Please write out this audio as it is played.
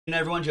Hey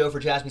everyone, Joe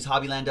for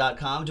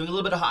JaspysHobbyland.com. Doing a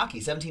little bit of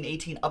hockey.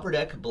 17-18 Upper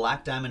Deck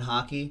Black Diamond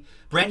Hockey.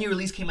 Brand new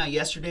release came out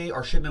yesterday.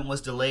 Our shipment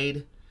was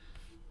delayed,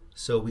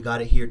 so we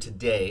got it here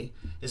today.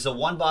 This is a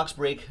one box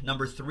break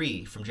number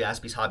 3 from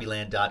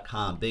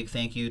JaspysHobbyland.com. Big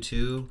thank you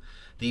to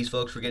these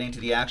folks for getting into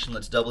the action.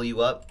 Let's double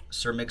you up,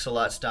 Sir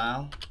Mix-a-Lot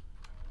style.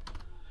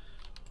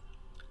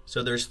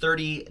 So there's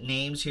 30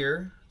 names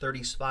here,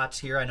 30 spots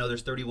here. I know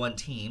there's 31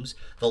 teams.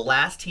 The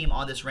last team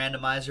on this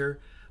randomizer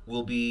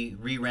will be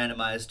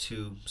re-randomized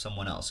to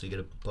someone else, so you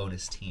get a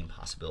bonus team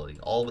possibility.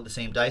 All with the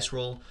same dice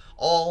roll,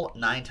 all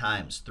 9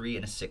 times, 3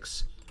 and a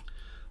 6.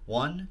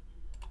 1,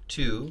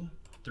 2,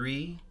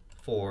 3,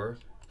 4,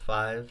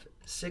 5,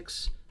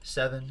 6,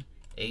 7,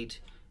 8,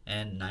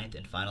 and 9th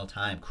and final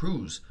time.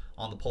 Cruz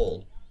on the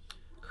pole.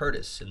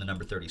 Curtis in the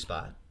number 30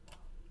 spot.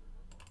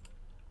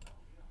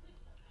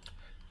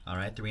 All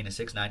right, 3 and a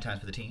 6, 9 times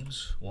for the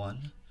teams.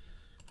 1,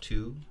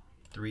 2,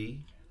 3,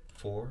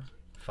 4,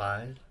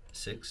 5,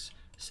 6,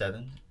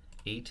 7,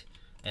 8,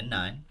 and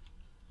 9.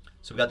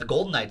 So we got the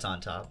Golden Knights on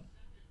top,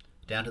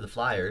 down to the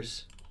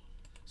Flyers.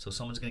 So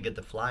someone's going to get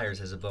the Flyers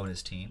as a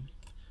bonus team.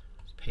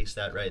 Let's paste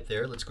that right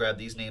there. Let's grab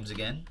these names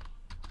again.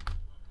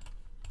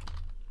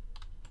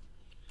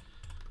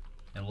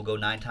 And we'll go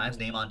 9 times.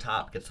 Name on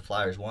top gets the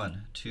Flyers.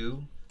 1,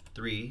 2,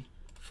 3,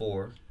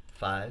 4,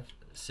 5,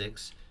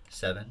 6,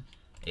 7,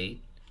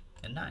 8,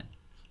 and 9.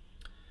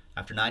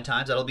 After 9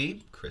 times, that'll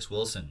be Chris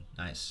Wilson.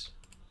 Nice.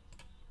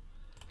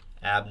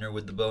 Abner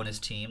with the bonus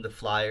team, the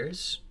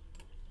Flyers.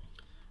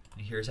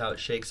 And here's how it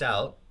shakes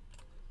out.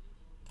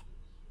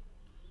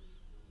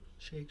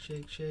 Shake,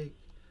 shake, shake.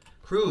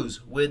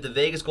 Cruz with the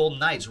Vegas Golden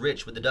Knights.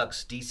 Rich with the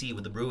Ducks. DC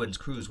with the Bruins.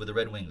 Cruz with the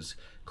Red Wings.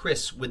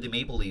 Chris with the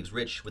Maple Leafs.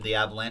 Rich with the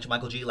Avalanche.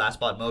 Michael G, Last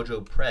Spot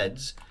Mojo,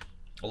 Preds,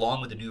 along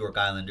with the New York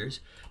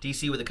Islanders.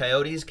 DC with the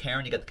Coyotes.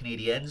 Karen, you got the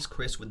Canadiens.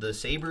 Chris with the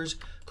Sabres.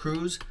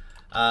 Cruz,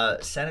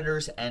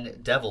 Senators,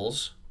 and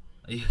Devils.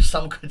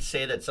 Some could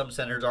say that some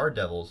Senators are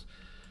Devils.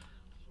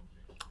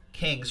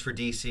 Kings for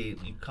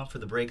DC. You come for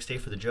the break, stay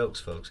for the jokes,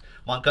 folks.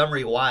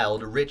 Montgomery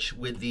Wild. Rich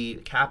with the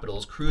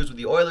Capitals. Cruz with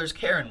the Oilers.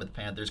 Karen with the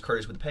Panthers.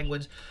 Curtis with the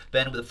Penguins.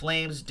 Ben with the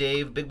Flames.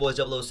 Dave, Big Boys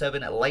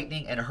 007,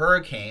 Lightning and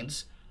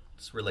Hurricanes.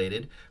 It's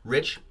related.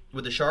 Rich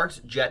with the Sharks.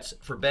 Jets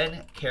for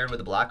Ben. Karen with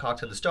the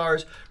Blackhawks and the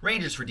Stars.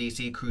 Rangers for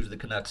DC. Cruz with the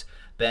Canucks.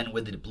 Ben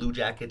with the Blue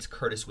Jackets.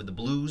 Curtis with the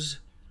Blues.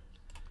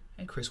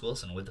 And Chris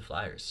Wilson with the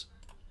Flyers.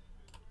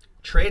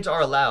 Trades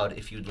are allowed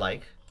if you'd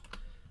like.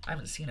 I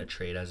haven't seen a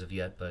trade as of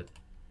yet, but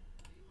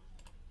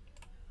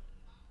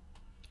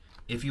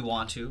if you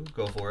want to,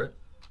 go for it.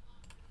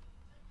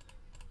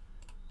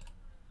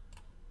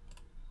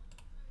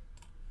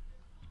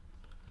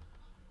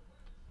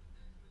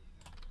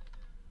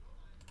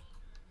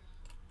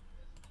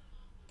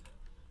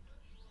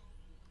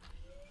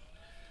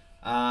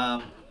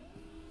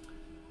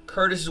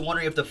 Curtis is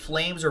wondering if the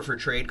Flames are for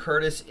trade.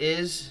 Curtis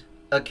is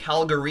a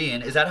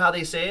Calgarian. Is that how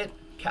they say it?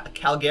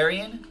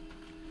 Calgarian?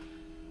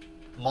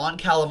 Mon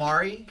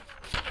Calamari?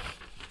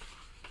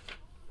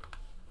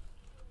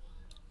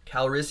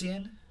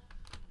 Calrissian?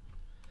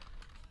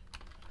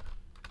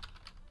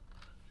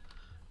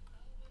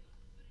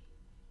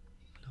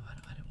 No, I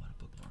didn't want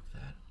to bookmark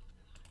that.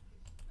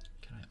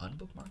 Can I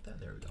unbookmark that?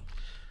 There we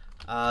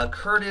go.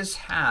 Curtis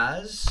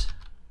has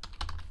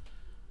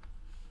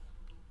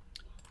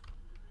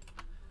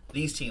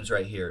these teams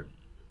right here.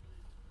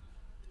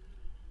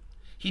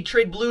 He'd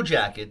trade Blue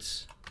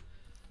Jackets,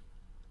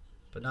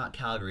 but not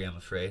Calgary, I'm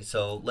afraid.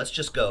 So let's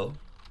just go.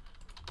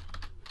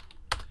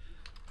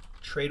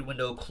 Trade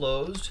window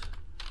closed.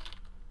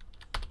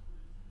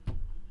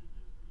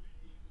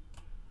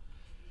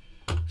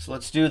 So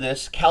let's do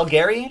this.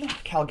 Calgarian?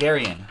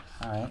 Calgarian.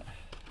 All right.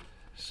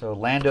 So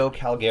Lando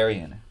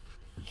Calgarian.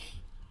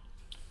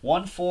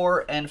 1,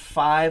 4, and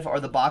 5 are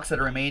the box that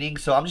are remaining.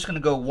 So I'm just going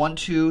to go 1,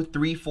 2,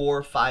 3,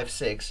 4, 5,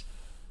 6.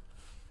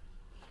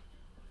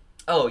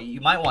 Oh,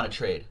 you might want to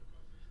trade.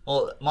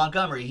 Well,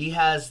 Montgomery, he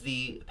has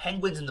the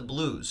Penguins and the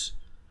Blues.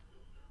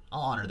 I'll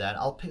honor that.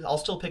 I'll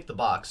still pick the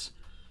box.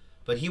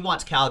 But he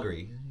wants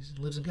Calgary.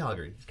 He lives in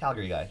Calgary. He's a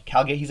Calgary guy.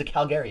 He's a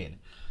Calgarian.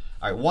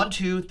 All right, 1,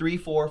 2, 3,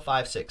 4,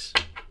 5, 6.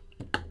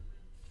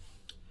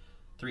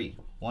 3.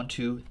 1,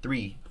 2,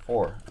 3,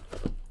 4.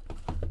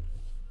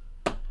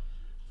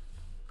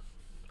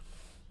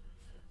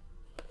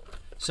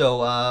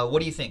 So, what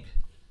do you think,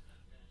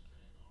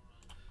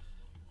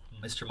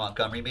 Mr.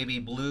 Montgomery? Maybe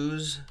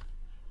Blues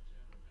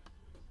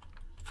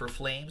for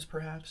Flames,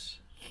 perhaps?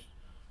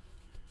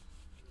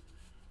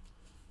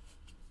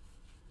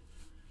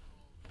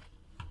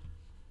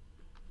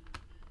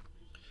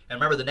 And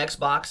remember, the next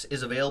box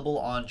is available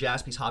on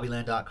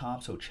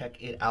JaspysHobbyland.com, so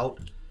check it out.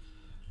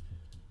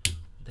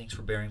 Thanks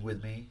for bearing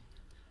with me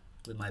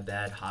with my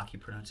bad hockey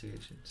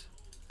pronunciations.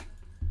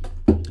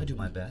 I do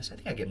my best. I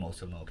think I get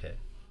most of them okay.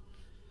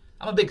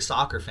 I'm a big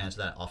soccer fan,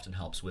 so that often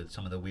helps with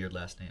some of the weird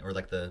last names, or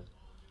like the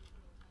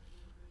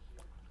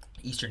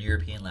Eastern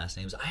European last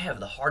names. I have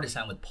the hardest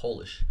time with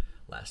Polish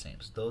last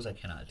names. Those I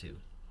cannot do.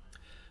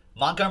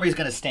 Montgomery's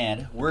going to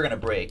stand. We're going to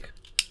break.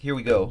 Here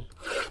we go.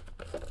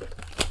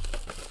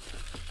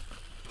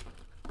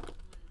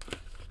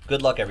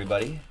 Good luck,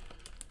 everybody.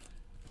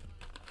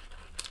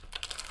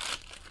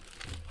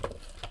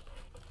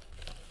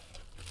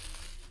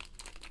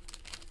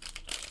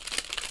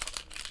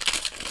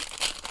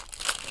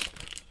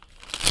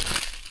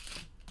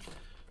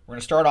 We're going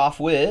to start off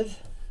with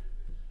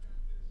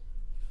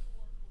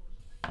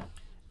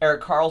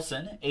Erik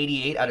Karlsson,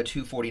 88 out of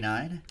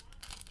 249.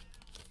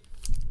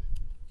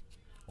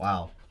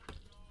 Wow.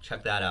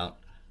 Check that out.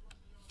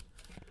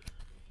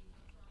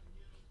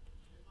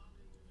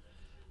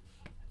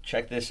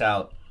 Check this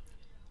out.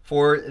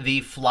 For the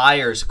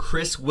Flyers,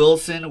 Chris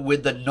Wilson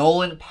with the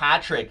Nolan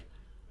Patrick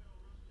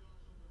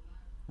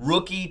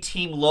rookie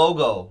team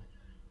logo.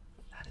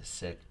 That is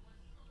sick.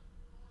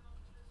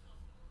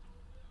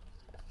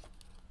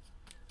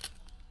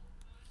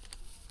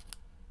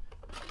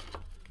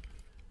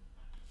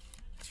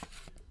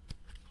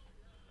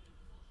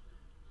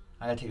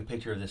 I gotta take a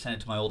picture of this, send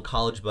it to my old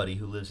college buddy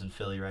who lives in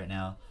Philly right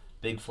now.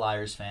 Big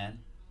Flyers fan.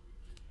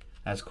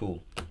 That's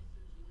cool.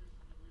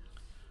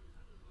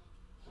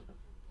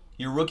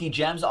 Your rookie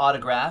gems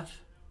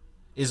autograph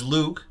is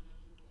Luke.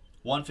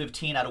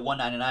 115 out of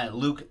 199.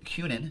 Luke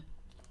Kunin.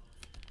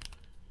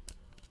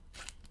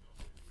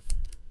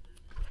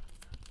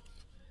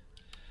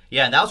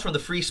 Yeah, and that was from the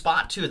free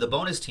spot too, the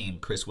bonus team,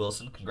 Chris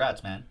Wilson.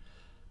 Congrats, man.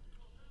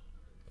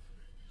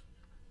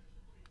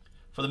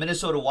 For the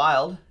Minnesota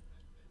Wild,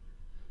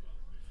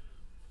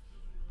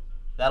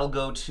 that'll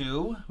go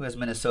to, who has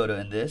Minnesota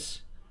in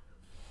this?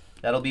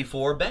 That'll be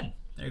for Ben.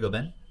 There you go,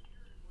 Ben.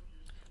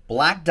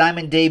 Black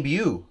Diamond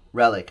debut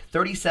relic,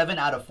 37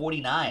 out of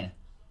 49.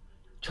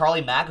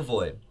 Charlie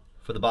McAvoy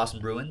for the Boston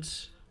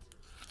Bruins.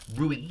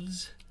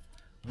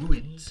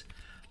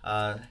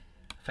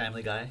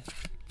 Family Guy.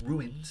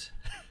 Bruins.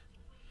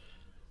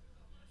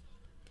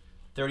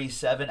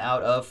 37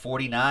 out of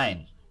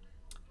 49.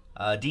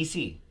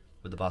 DC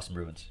with the Boston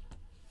Bruins.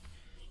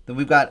 Then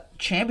we've got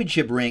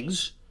championship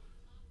rings.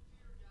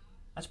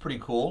 That's pretty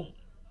cool.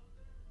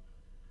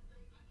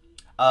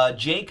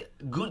 Jake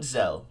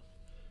Guentzel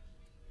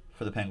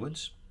for the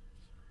Penguins.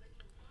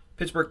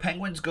 Pittsburgh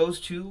Penguins goes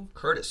to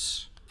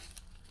Curtis.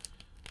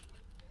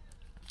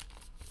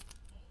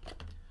 I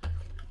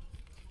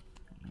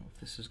don't know if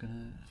this is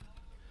gonna.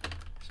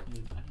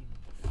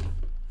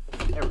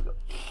 There we go.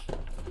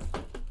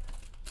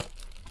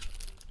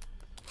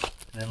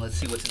 And then let's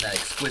see what's in that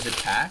exquisite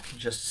pack in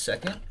just a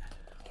second.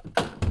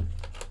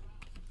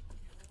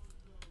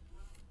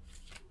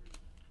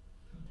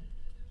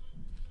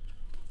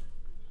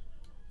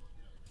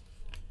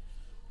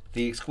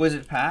 The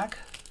exquisite pack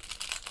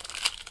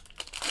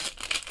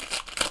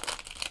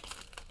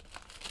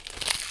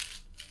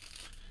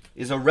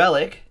is a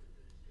relic,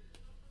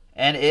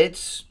 and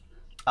it's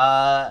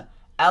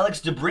Alex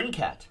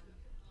DeBrincat,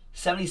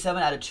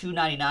 77 out of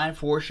 299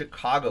 for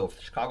Chicago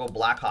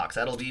Blackhawks.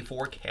 That'll be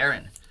for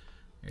Karen.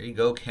 There you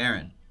go,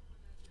 Karen.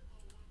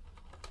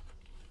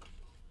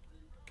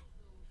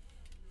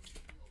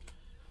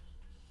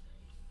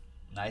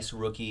 Nice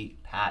rookie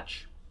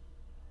patch.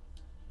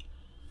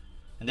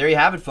 And there you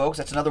have it, folks.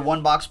 That's another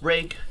one-box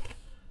break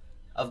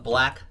of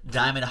Black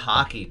Diamond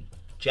Hockey.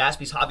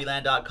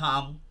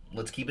 JaspysHobbyland.com.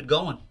 Let's keep it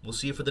going. We'll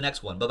see you for the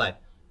next one. Bye-bye.